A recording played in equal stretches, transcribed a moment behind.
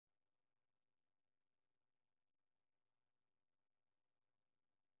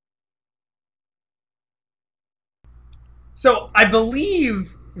So I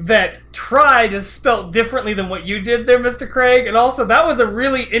believe that tried is spelt differently than what you did there, Mr. Craig. And also, that was a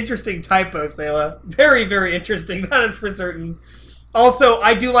really interesting typo, Sayla. Very, very interesting. That is for certain. Also,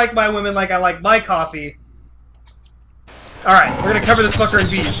 I do like my women like I like my coffee. Alright, we're gonna cover this fucker in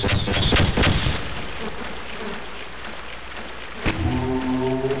bees.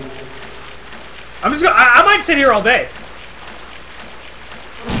 I'm just gonna... I might sit here all day.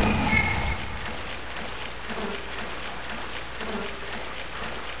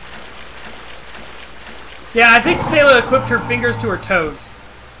 Yeah, I think Sayla equipped her fingers to her toes.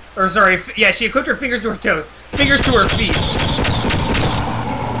 Or, sorry, yeah, she equipped her fingers to her toes. Fingers to her feet.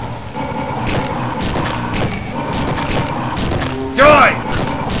 Die!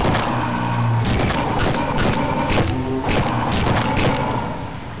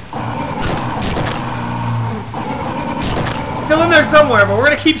 Still in there somewhere, but we're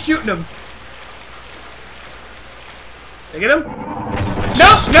gonna keep shooting him. Did I get him?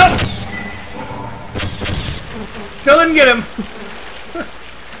 Nope, nope! Still didn't get him.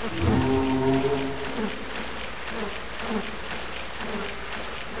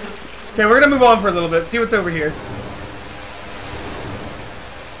 Okay, we're gonna move on for a little bit, see what's over here.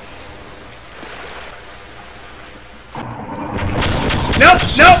 Nope,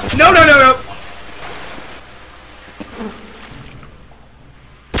 nope, no, no, no, no.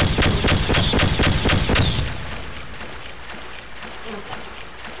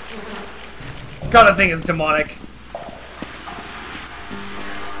 God, that thing is demonic.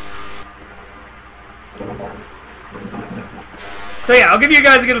 So yeah, I'll give you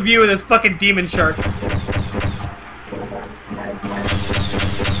guys a good view of this fucking demon shark.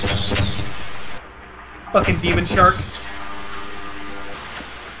 Fucking demon shark.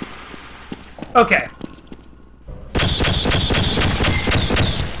 Okay.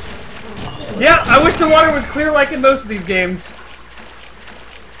 Yeah, I wish the water was clear like in most of these games.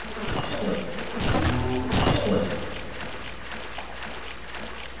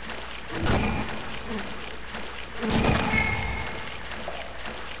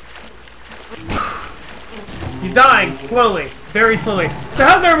 He's dying, slowly, very slowly. So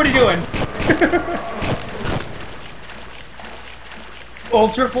how's everybody doing?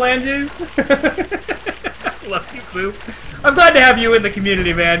 Ultra flanges? Love you, Boop. I'm glad to have you in the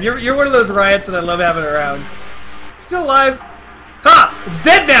community, man. You're one of those riots that I love having around. Still alive? Ha! It's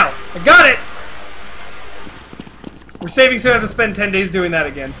dead now! I got it! We're saving so I have to spend 10 days doing that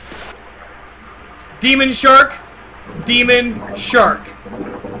again. Demon shark. Demon shark.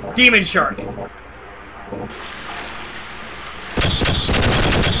 Demon shark.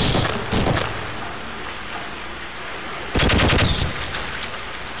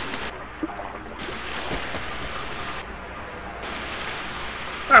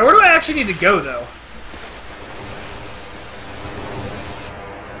 Alright, where do I actually need to go, though?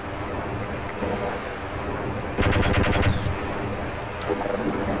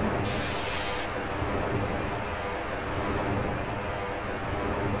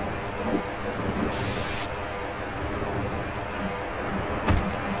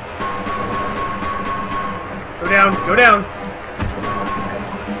 Go down, go down.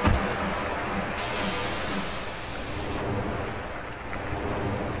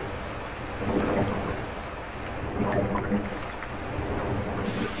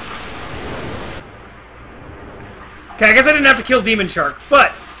 Okay, I guess I didn't have to kill Demon Shark,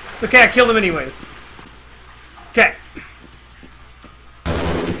 but it's okay, I killed him anyways. Okay.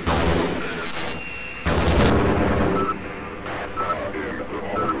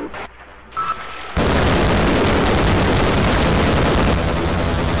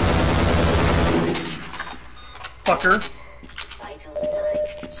 Fucker.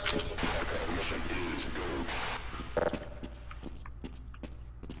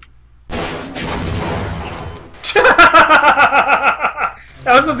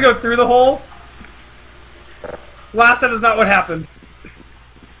 I was supposed to go through the hole. Last that is not what happened.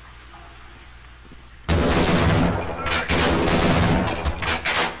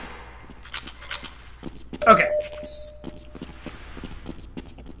 Okay.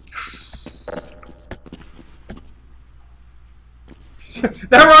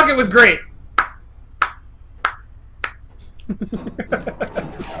 That rocket was great.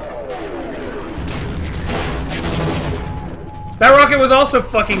 That rocket was also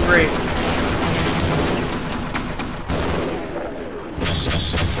fucking great.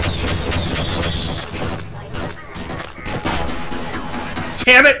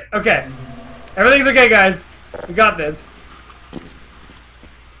 Damn it! Okay. Everything's okay, guys. We got this.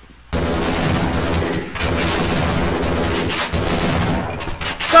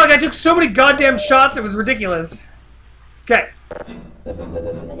 God, I took so many goddamn shots, it was ridiculous. Okay.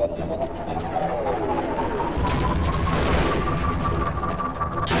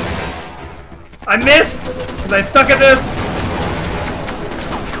 I missed, because I suck at this.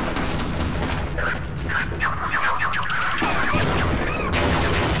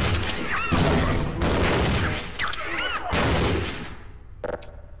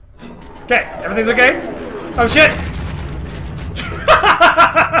 Okay, everything's okay? Oh shit!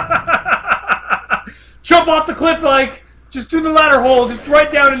 Jump off the cliff, like, just through the ladder hole, just right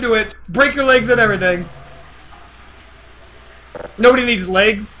down into it. Break your legs and everything. Nobody needs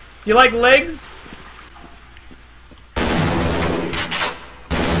legs. Do you like legs?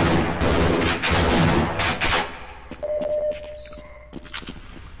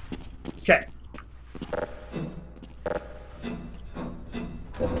 Okay.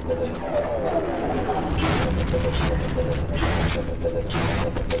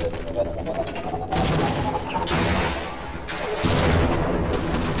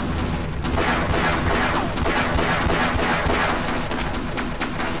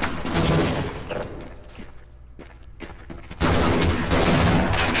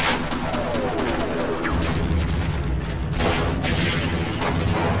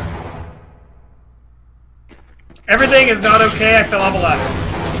 Everything is not okay. I fell off a ladder.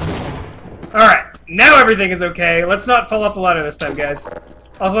 Alright, now everything is okay. Let's not fall off the ladder this time, guys.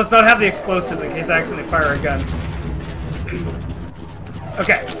 Also, let's not have the explosives in case I accidentally fire a gun.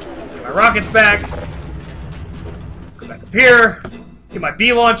 Okay, get my rockets back. Go back up here. Get my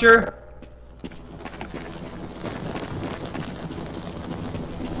B launcher.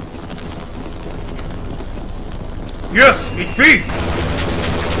 Yes, HP!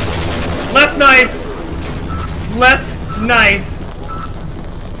 Less nice. Less nice.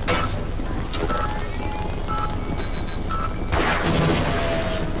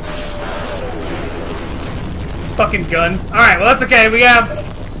 Fucking gun. Alright, well that's okay. We have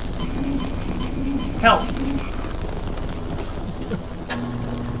health.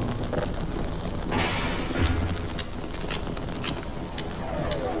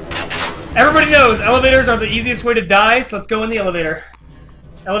 Everybody knows elevators are the easiest way to die, so let's go in the elevator.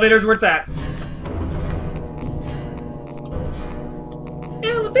 Elevator's where it's at.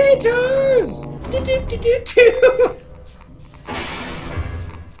 Elevators! Do-do-do-do-do!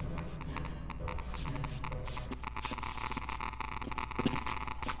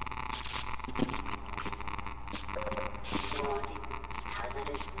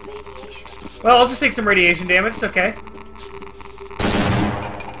 Well, I'll just take some radiation damage, it's okay.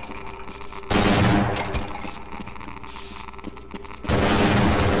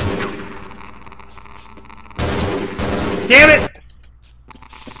 Damn it!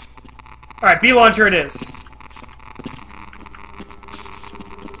 Alright, B launcher it is.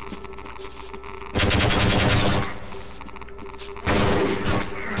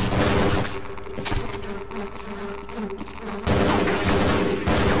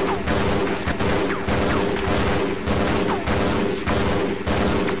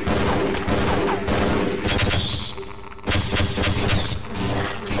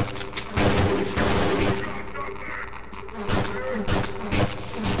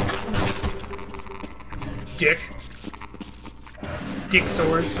 Dick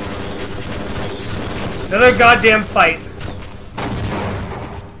sores. Another goddamn fight.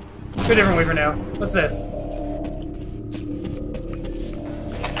 Go a different way for now. What's this?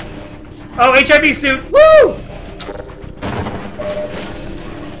 Oh, HIV suit! Woo!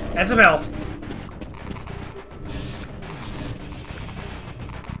 And some health.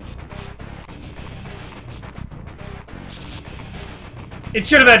 It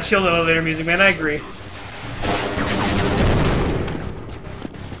should have had chill elevator music, man. I agree.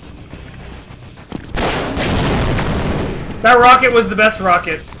 That rocket was the best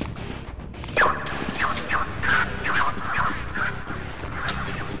rocket.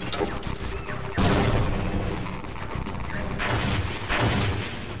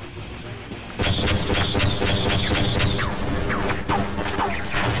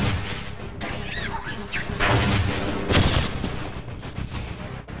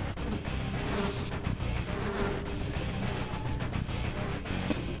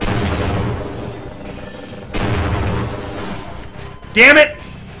 Damn it!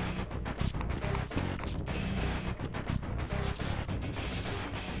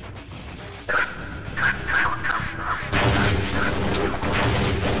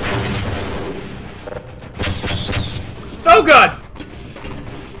 Oh god!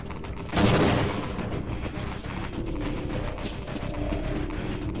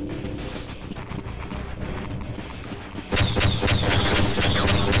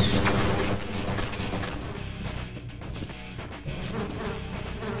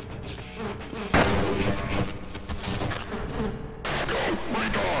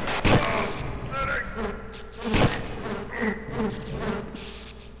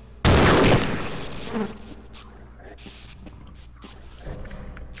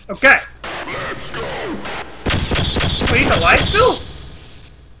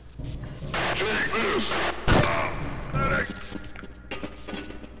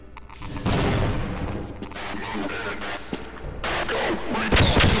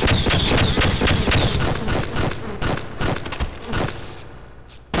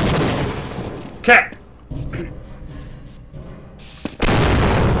 Okay.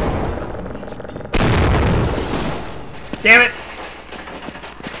 Damn it.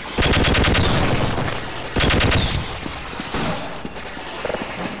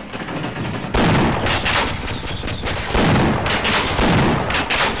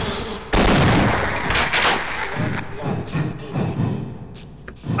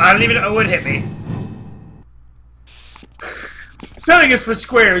 I don't even know what hit me. Spelling is for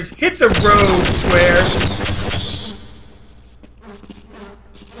squares. Hit the road, square.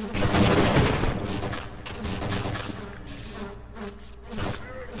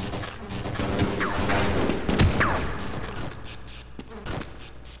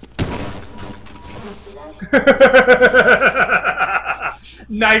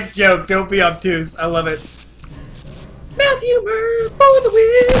 Nice joke. Don't be obtuse. I love it. Matthew Murr for the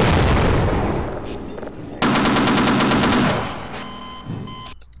win.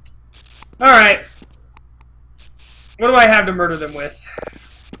 Alright. What do I have to murder them with?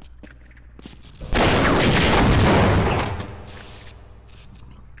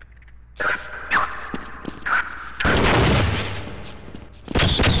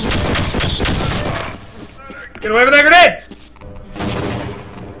 Get away with that grenade!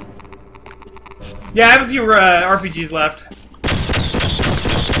 Yeah, I have a few RPGs left.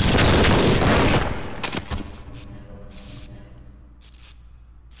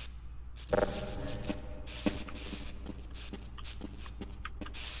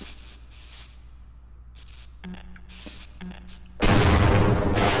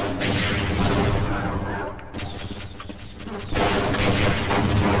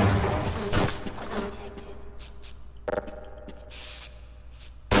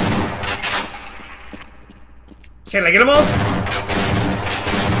 Can I get them all?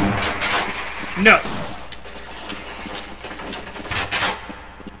 No.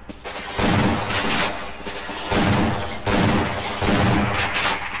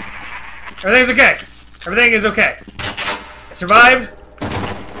 Everything's okay. Everything is okay. I survived.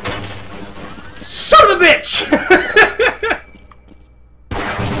 Son of a bitch!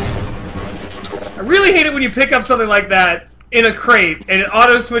 I really hate it when you pick up something like that in a crate and it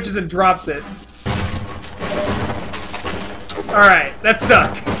auto switches and drops it. Alright, that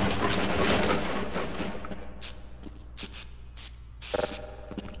sucked.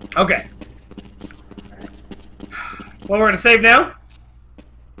 Okay. Well, we're gonna save now.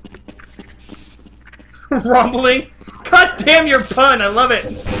 Rumbling. God damn your pun, I love it.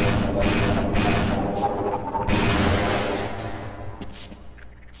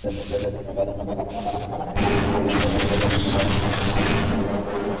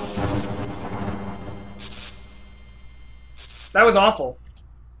 That was awful.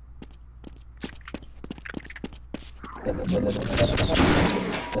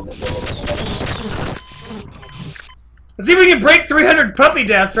 Let's see if we can break 300 puppy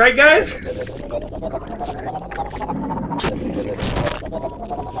deaths, right, guys?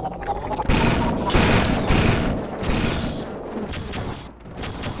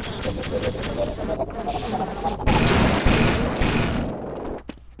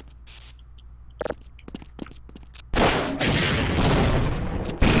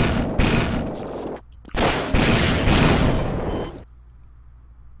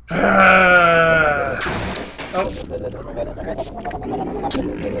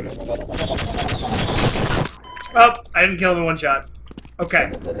 Oh, I didn't kill him in one shot.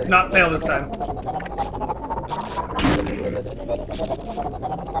 Okay, let's not fail this time.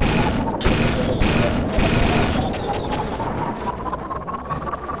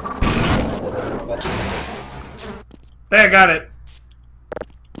 There, I got it.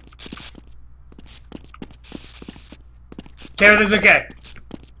 Okay, everything's okay.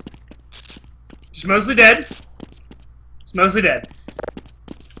 Just mostly dead. It's mostly dead.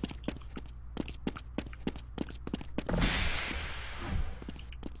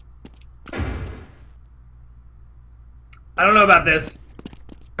 I don't know about this.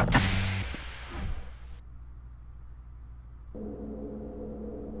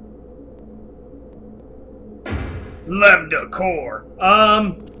 Lambda core.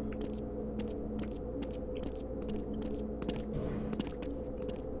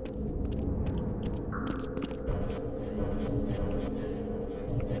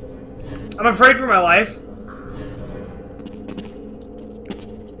 I'm afraid for my life.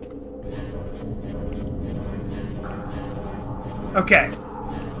 Okay.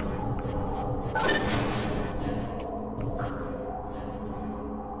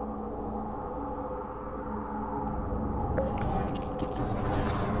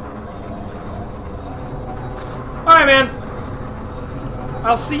 Alright, man.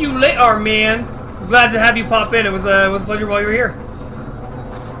 I'll see you later, man. I'm glad to have you pop in. It was a pleasure while you were here.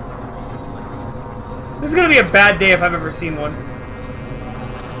 This is gonna be a bad day if I've ever seen one.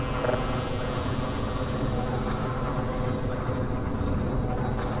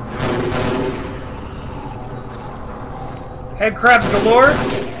 Head crabs galore.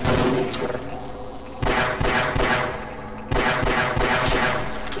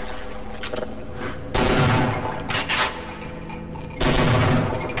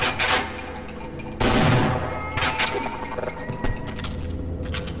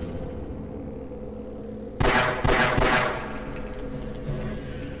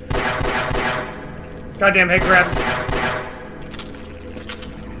 Goddamn head crabs.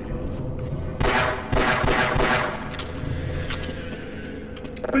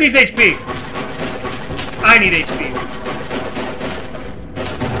 Who needs HP? I need HP.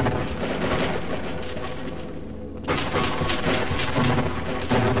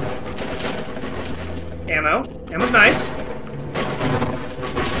 Ammo. Ammo's nice.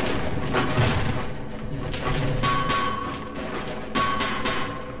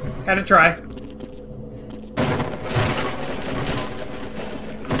 Had to try.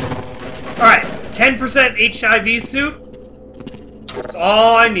 Alright, 10% HIV suit. That's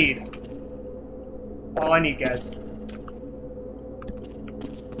all I need. All I need, guys.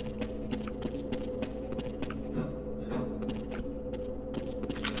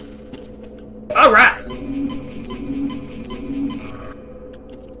 Alright!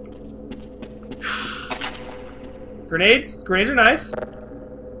 Grenades? Grenades are nice.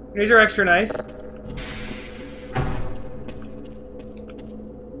 Grenades are extra nice.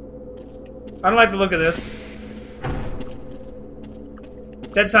 I don't like the look of this.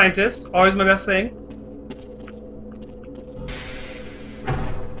 Dead scientist, always my best thing.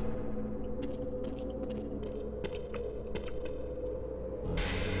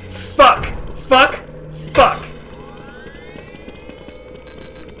 Fuck! Fuck! Fuck!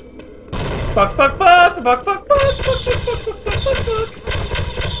 Fuck, fuck, fuck! Fuck, fuck, fuck! Fuck, fuck, fuck, fuck, fuck, fuck!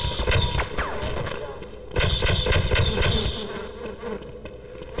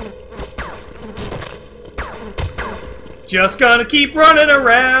 Just gonna keep running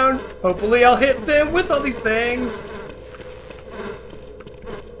around. Hopefully I'll hit them with all these things.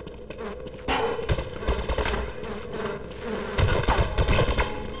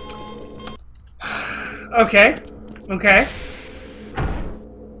 Okay. Okay.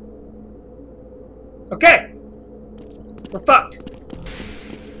 Okay. We're fucked.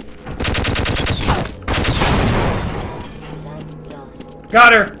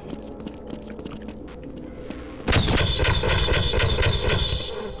 Got her.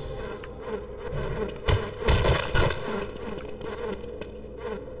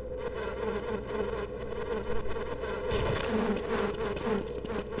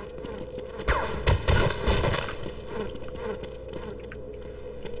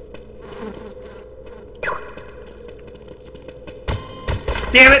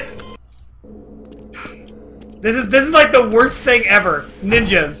 Damn it! This is like the worst thing ever.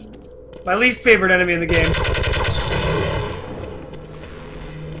 Ninjas. My least favorite enemy in the game.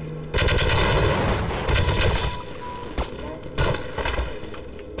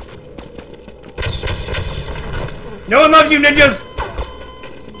 No one loves you, ninjas!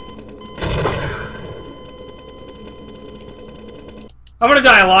 I'm gonna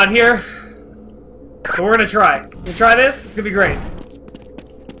die a lot here. But we're gonna try. We'll try this. It's gonna be great.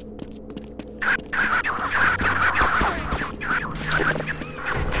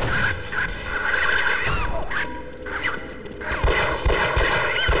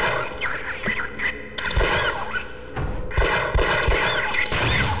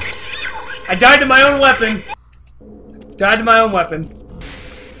 I died to my own weapon. Died to my own weapon.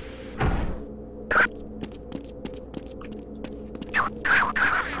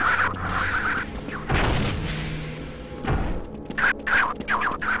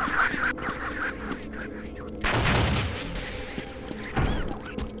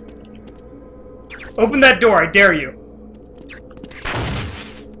 Open that door, I dare you.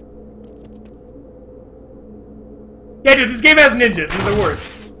 Yeah, dude, this game has ninjas. They're the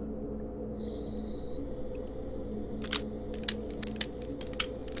worst.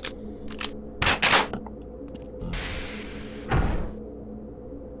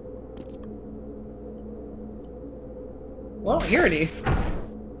 Well, I don't hear any.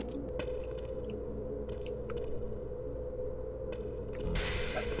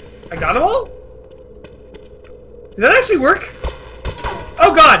 I got them all? Did that actually work?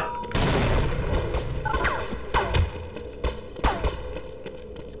 Oh god!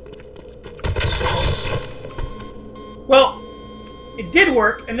 Well, it it did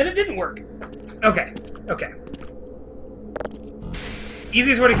work, and then it didn't work. Okay. Okay.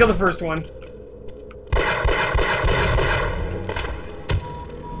 Easiest way to kill the first one.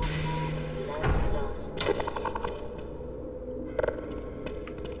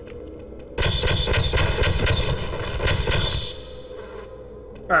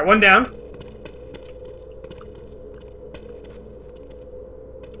 Alright, one down.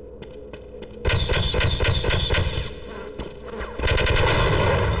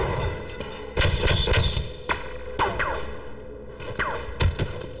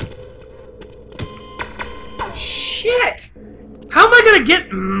 Shit! How am I gonna get...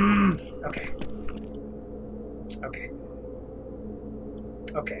 Okay. Okay.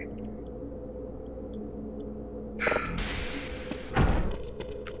 Okay.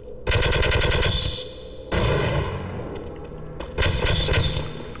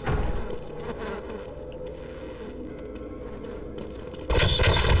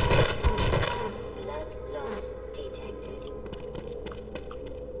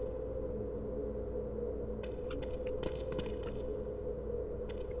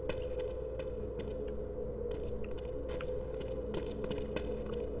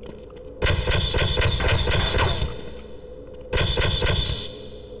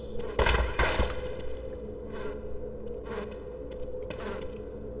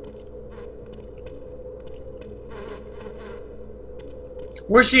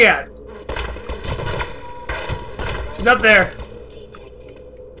 Where's she at? She's up there.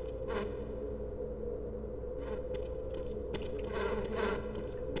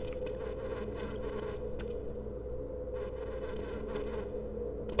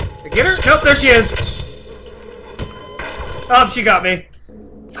 Did I get her? Nope, there she is. Oh, she got me.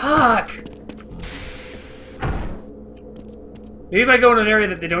 Fuck. Maybe if I go in an area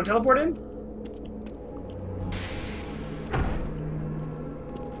that they don't teleport in?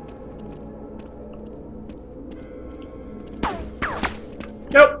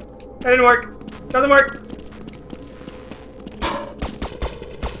 Nope. That didn't work. Doesn't work.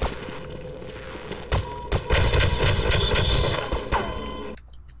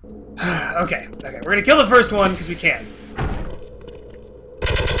 Okay. Okay. We're gonna kill the first one because we can.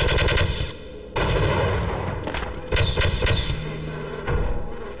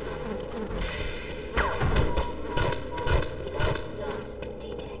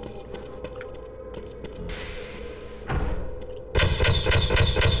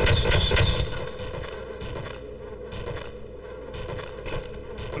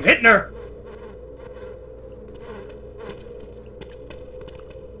 I'm hitting her.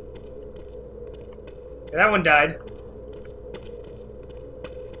 Yeah, that one died.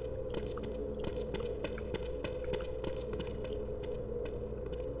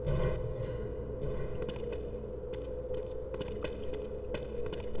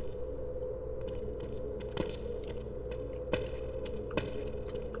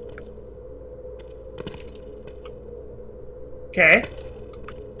 Okay.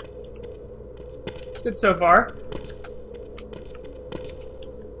 It's good so far.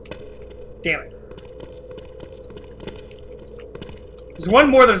 Damn it. There's one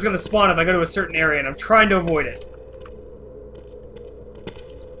more that is going to spawn if I go to a certain area, and I'm trying to avoid it.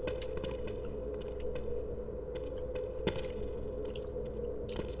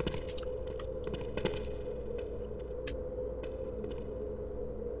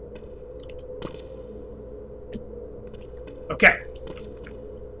 Okay.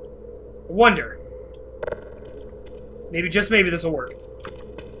 I wonder. Maybe, just maybe, this will work.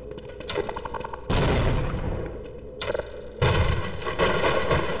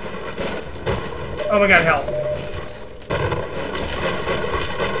 Oh my god, health.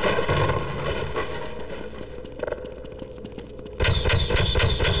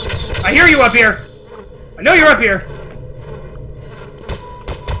 I hear you up here! I know you're up here!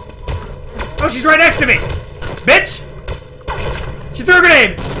 Oh, she's right next to me! Bitch! She threw a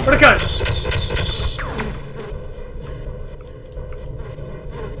grenade! What a cunt!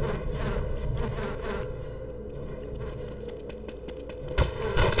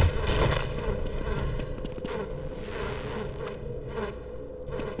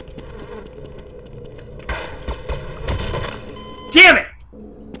 Damn it!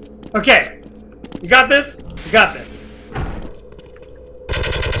 Okay. You got this? You got this.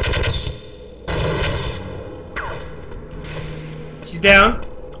 She's down.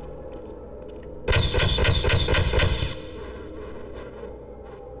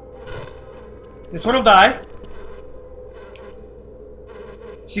 This one will die.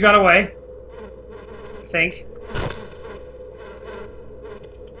 She got away. I think.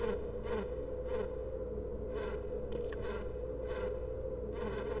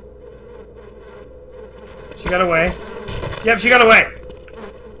 She got away. Yep, she got away.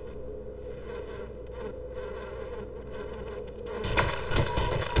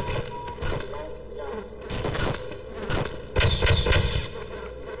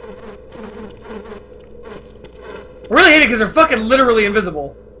 I really hate it because they're fucking literally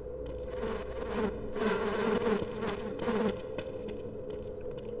invisible.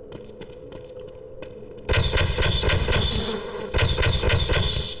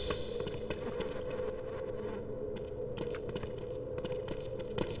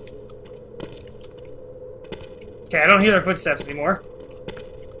 Okay, I don't hear their footsteps anymore.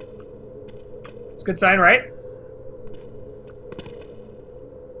 It's a good sign, right?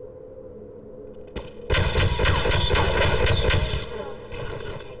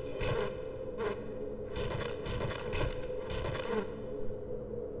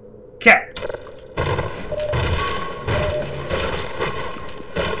 Okay.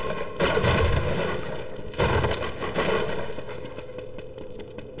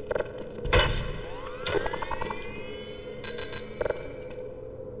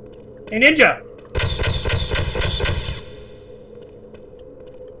 Hey, Ninja!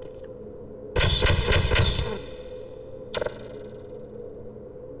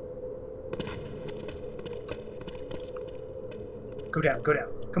 Go down, go down.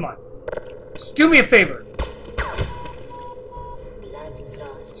 Come on. Just do me a favor.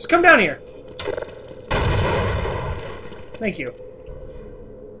 Just come down here. Thank you.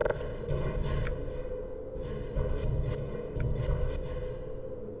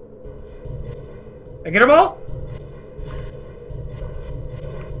 I get them all?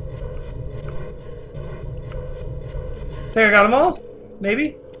 Think I got them all?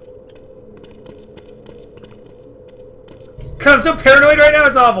 Maybe? God, I'm so paranoid right now,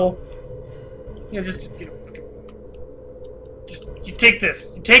 it's awful. You take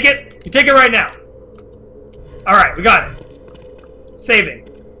this. You take it. You take it right now. Alright, we got it. Saving.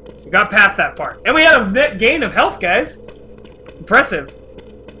 We got past that part. And we had a net gain of health, guys. Impressive.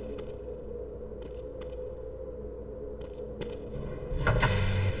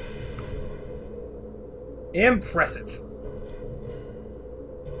 Impressive.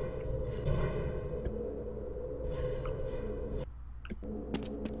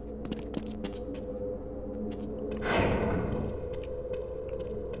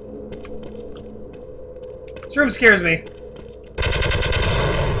 This room scares me.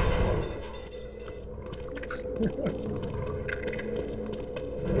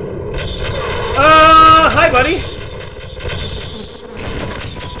 Hi, buddy.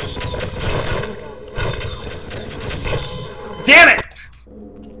 Damn it!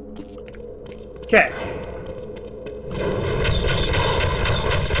 Okay.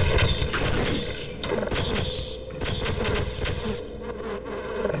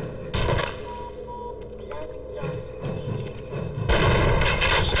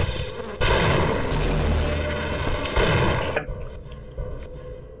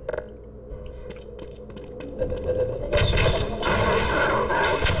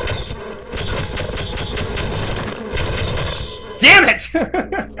 Damn it!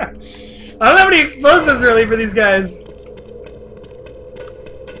 I don't have any explosives really for these guys.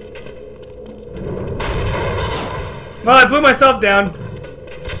 Well, I blew myself down.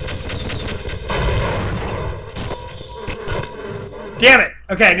 Damn it!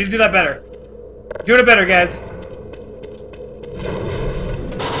 Okay, I need to do that better. Doing it better, guys.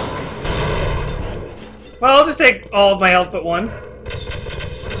 Well, I'll just take all of my health but one.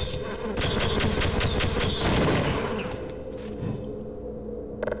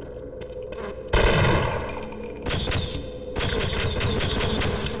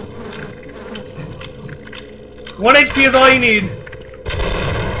 One HP is all you need.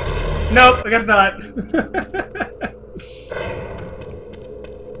 Nope, I guess not.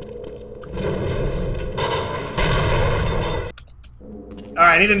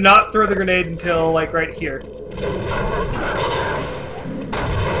 Alright, I need to not throw the grenade until, like, right here.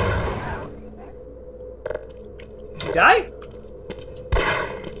 You die?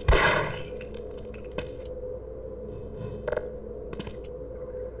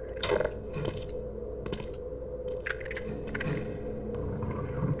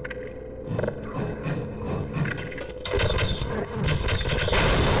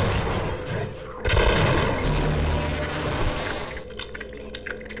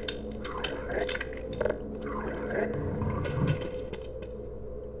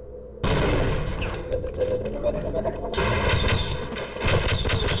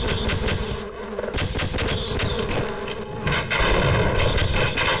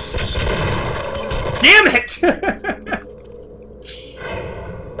 Damn it!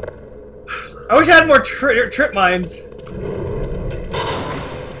 I wish I had more trip mines.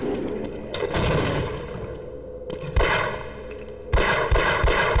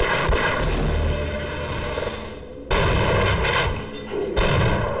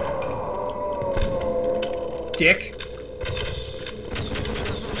 Dick.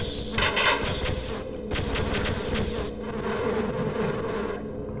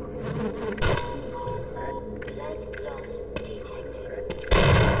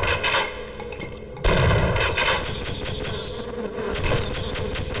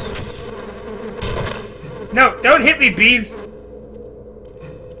 No, don't hit me, bees!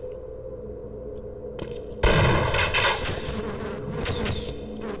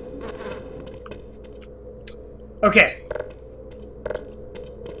 Okay.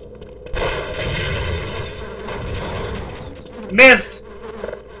 Missed!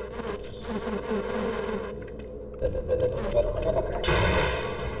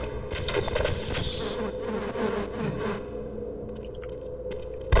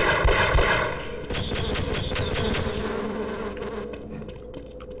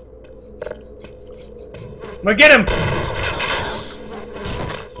 I'm gonna get him!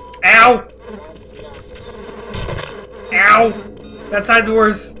 Ow! Ow! That side's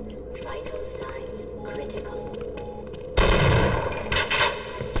worse.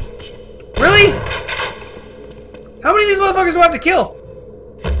 Really? How many of these motherfuckers do I have to kill?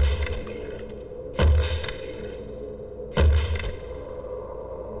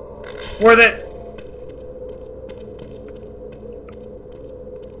 Worth it.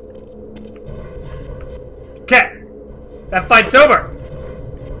 Okay. That fight's over.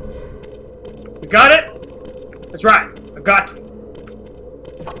 You got it? That's right. I got to.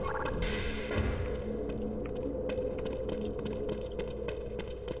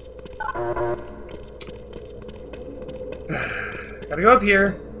 Gotta go up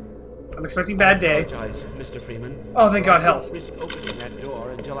here. I'm expecting bad day. Apologize, Mr. Freeman. Oh, thank God, health. Risk opening that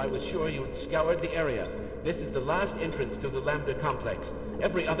door until I was sure you had scoured the area. This is the last entrance to the Lambda complex.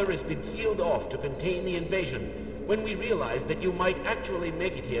 Every other has been sealed off to contain the invasion. When we realized that you might actually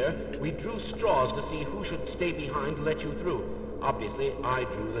make it here, we drew straws to see who should stay behind to let you through. Obviously, I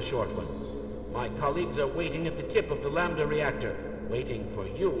drew the short one. My colleagues are waiting at the tip of the Lambda reactor. Waiting for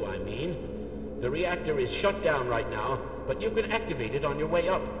you, I mean. The reactor is shut down right now, but you can activate it on your way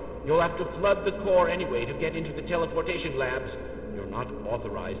up. You'll have to flood the core anyway to get into the teleportation labs. You're not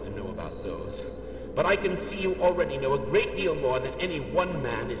authorized to know about those. But I can see you already know a great deal more than any one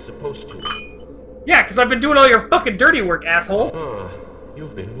man is supposed to. Yeah, because I've been doing all your fucking dirty work, asshole. Ah,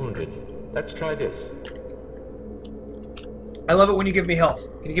 you've been wounded. Let's try this. I love it when you give me health.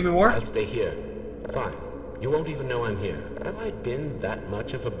 Can you give me more? I'll stay here. Fine. You won't even know I'm here. Have I been that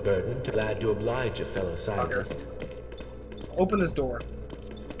much of a burden? Glad to oblige a fellow scientist. Open this door.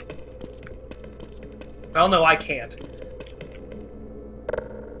 Oh no, I can't.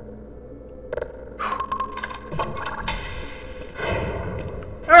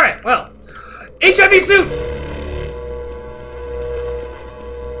 Alright, well. HIV suit!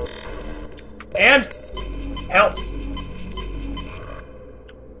 And health.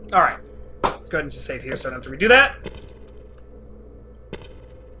 Alright. Let's go ahead and just save here so I don't have to redo that.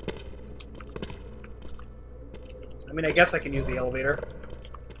 I mean, I guess I can use the elevator.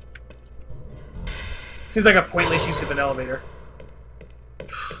 Seems like a pointless use of an elevator.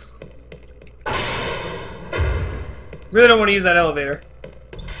 Really don't want to use that elevator.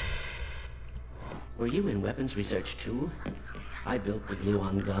 Were you in weapons research too? I built the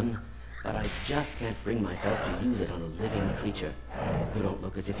gluon gun, but I just can't bring myself to use it on a living creature. You don't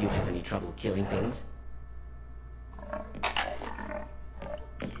look as if you have any trouble killing things.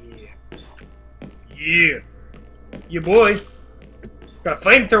 Yeah. Yeah, boy. Got a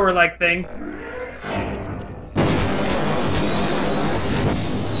flamethrower-like thing.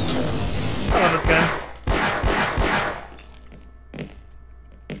 I love this gun.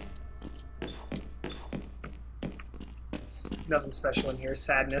 Nothing special in here.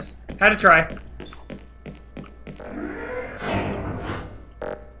 Sadness. Had to try.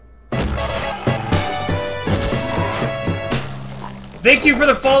 Thank you for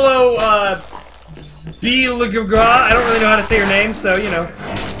the follow, Zbilaga. I don't really know how to say your name, so, you know.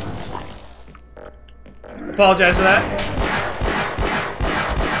 Apologize for that.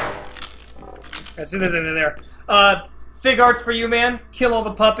 I see there's anything there. Fig arts for you, man. Kill all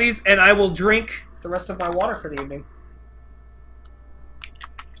the puppies, and I will drink the rest of my water for the evening.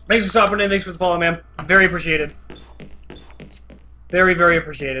 Thanks for stopping in. Thanks for the follow, man. Very appreciated. Very, very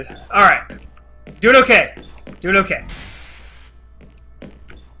appreciated. Alright. Doing okay. Doing okay.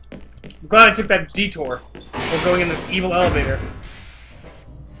 I'm glad I took that detour before going in this evil elevator.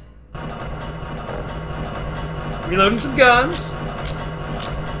 Reloading some guns.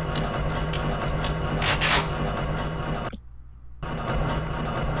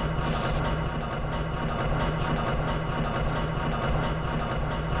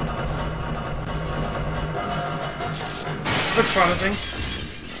 Looks promising.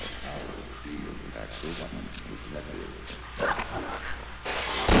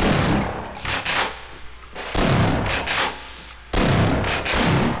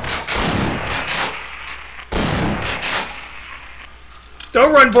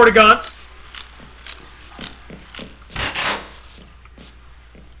 Don't run, Vortigaunt's!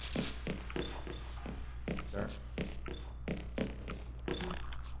 Sir?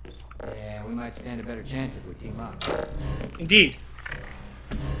 Yeah, we might stand a better chance if we team up. Indeed.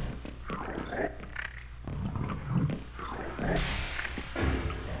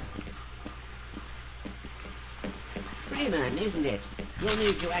 Freeman, isn't it? You'll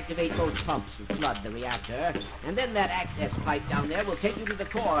need to activate both pumps to flood the reactor, and then that access pipe down there will take you to the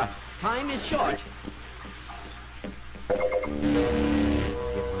core. Time is short. Get my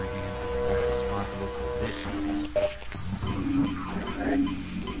hands responsible for this.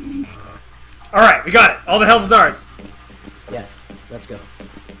 Alright, we got it. All the health is ours. Yes, let's go.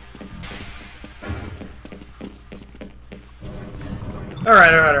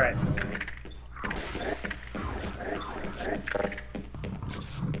 Alright, alright, alright.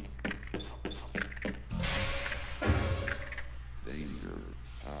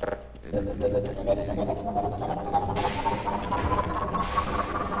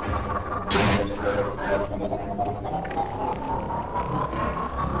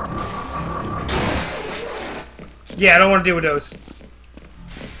 Yeah, I don't want to deal with those.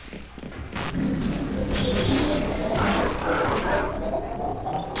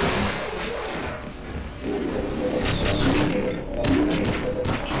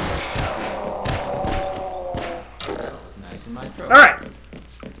 Nice in my throat. Alright.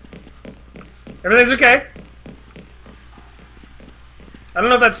 Everything's okay. I don't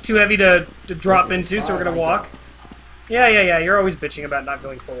know if that's too heavy to drop into, so we're gonna walk. Yeah, you're always bitching about not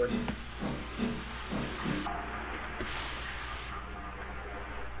going forward.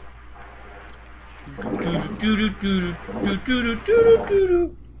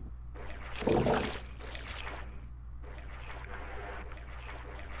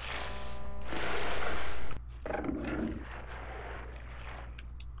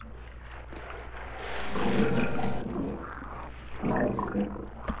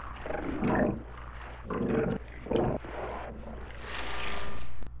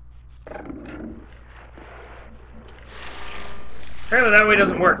 Apparently that way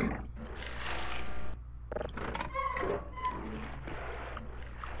doesn't work.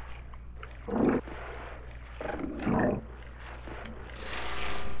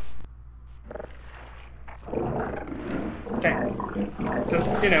 Okay. It's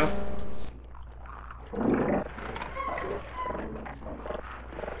just, you know.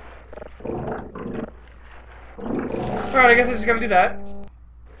 Alright, I guess I just gotta do that.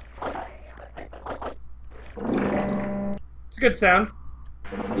 It's a good sound.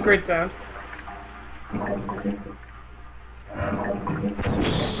 It's a great sound.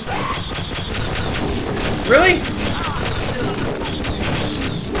 Really?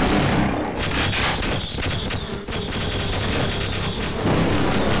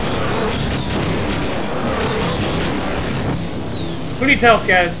 Who needs health,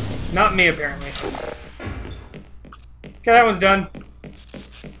 guys? Not me, apparently. Okay, that one's done.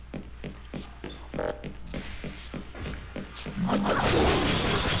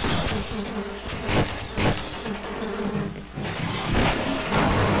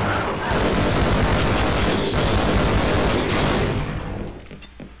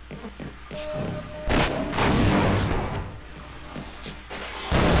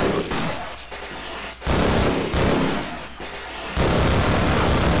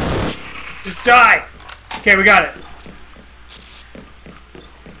 Just die! Okay, we got it.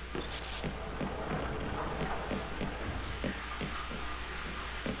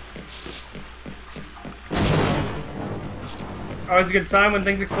 Always a good sign when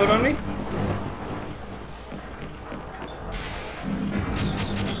things explode on me.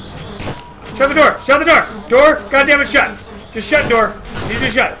 Shut the door! Shut the door! Door! Goddammit, shut! Just shut door. You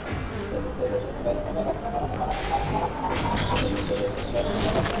just shut.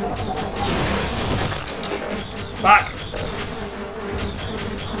 Fuck.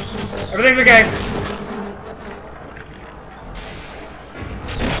 Everything's okay.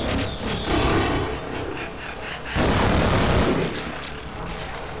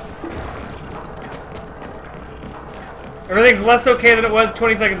 Everything's less okay than it was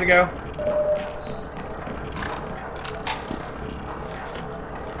 20 seconds ago.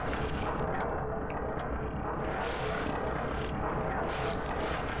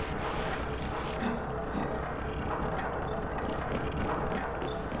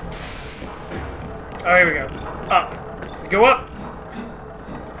 Oh, here we go. Up. Go up.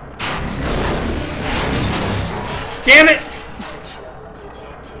 Damn it!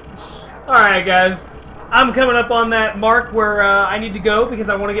 Alright, guys. I'm coming up on that mark where I need to go because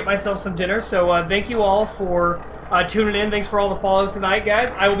I want to get myself some dinner. So thank you all for tuning in. Thanks for all the follows tonight,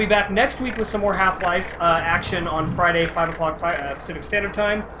 guys. I will be back next week with some more Half-Life action on Friday, 5 o'clock Pacific Standard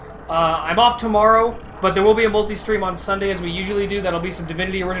Time. I'm off tomorrow, but there will be a multi-stream on Sunday as we usually do. That'll be some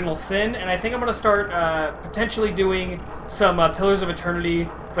Divinity Original Sin, and I think I'm going to start potentially doing some Pillars of Eternity.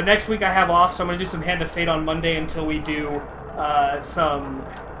 But next week I have off, so I'm going to do some Hand of Fate on Monday until we do some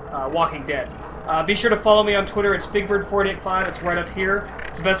Walking Dead. Be sure to follow me on Twitter. It's Figbird4885. It's right up here.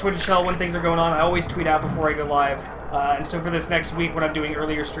 It's the best way to tell when things are going on. I always tweet out before I go live. And so for this next week, when I'm doing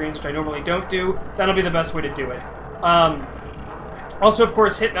earlier streams, which I normally don't do, that'll be the best way to do it. Also, of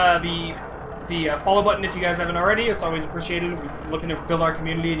course, hit the follow button if you guys haven't already. It's always appreciated. We're looking to build our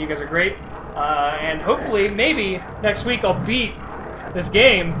community, and you guys are great. And hopefully, maybe, next week I'll beat this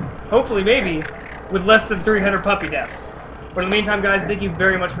game, hopefully, maybe, with less than 300 puppy deaths. But in the meantime, guys, thank you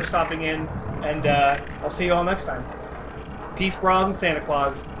very much for stopping in, and I'll see you all next time. Peace, bras, and Santa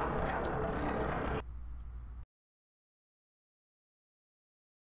Claus.